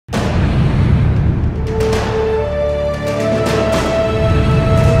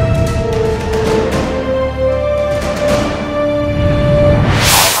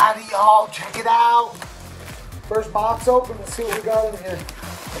box open and see what we got in here.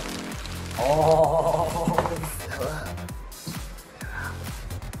 Oh,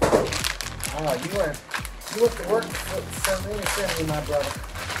 you went to work send me, my brother.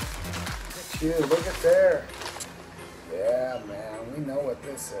 Look at you, look at there. Yeah, man, we know what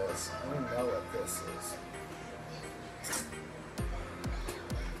this is. We know what this is.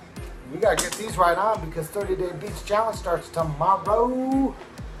 We gotta get these right on because 30-Day Beach Challenge starts tomorrow.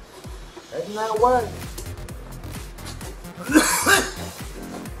 Heading that way.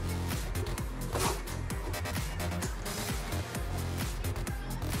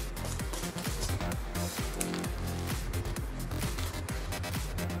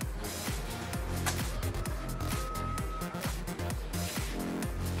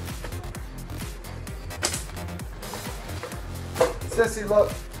 Sissy,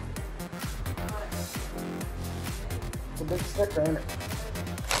 look. It's a big sticker, ain't it?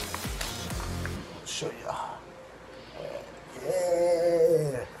 I'll show you.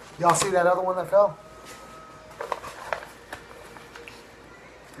 Yeah. Y'all see that other one that fell?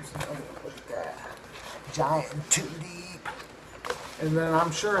 Look at that. Giant and too deep. And then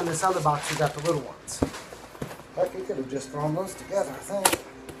I'm sure in this other box we got the little ones. Heck, you could have just thrown those together, I think.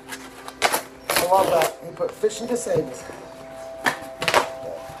 I love that. You put fishing disabled.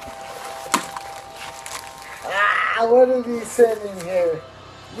 What are these sending here?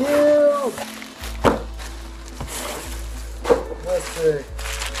 You! Let's see.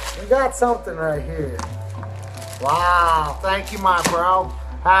 We got something right here. Wow, thank you, my bro.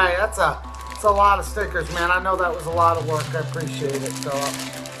 Hey, that's a lot of stickers, man. I know that was a lot of work. I appreciate it. So,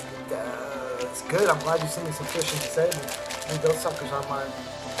 it's good. I'm glad you sent me some fishing disabled. I need those suckers on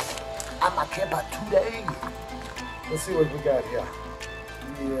my kit by 2 days. Let's see what we got here.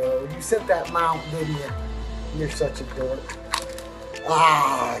 Yeah, you sent that mount, didn't you? You're such a dork.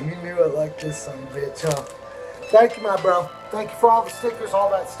 Ah, you knew I liked this son of a bitch, huh? Thank you, my bro. Thank you for all the stickers, all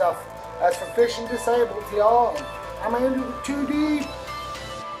that stuff. That's for fishing disabled, y'all. I'm into it too deep.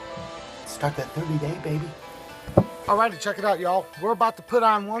 Start that 30-day, baby. Alrighty, check it out, y'all. We're about to put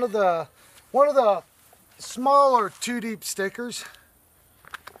on one of the smaller 2 deep stickers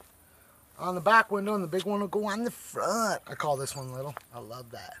on the back window, and the big one will go on the front. I call this one little. I love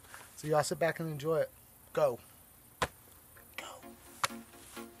that. So y'all sit back and enjoy it. Go. Go.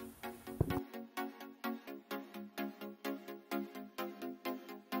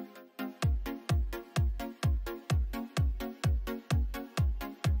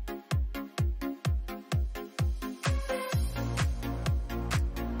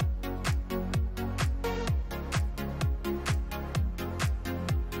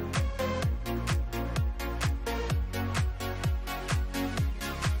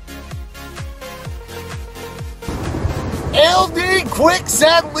 LD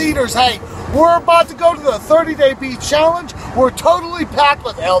Quickset Leaders. Hey, we're about to go to the 30-Day Beach Challenge. We're totally packed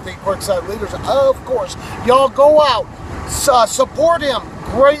with LD Quickset Leaders. Of course, y'all go out, support him.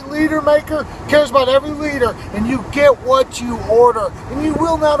 Great leader maker, cares about every leader, and you get what you order, and you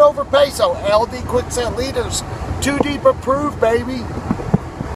will not overpay. So LD Quickset Leaders, 2 deep approved, baby.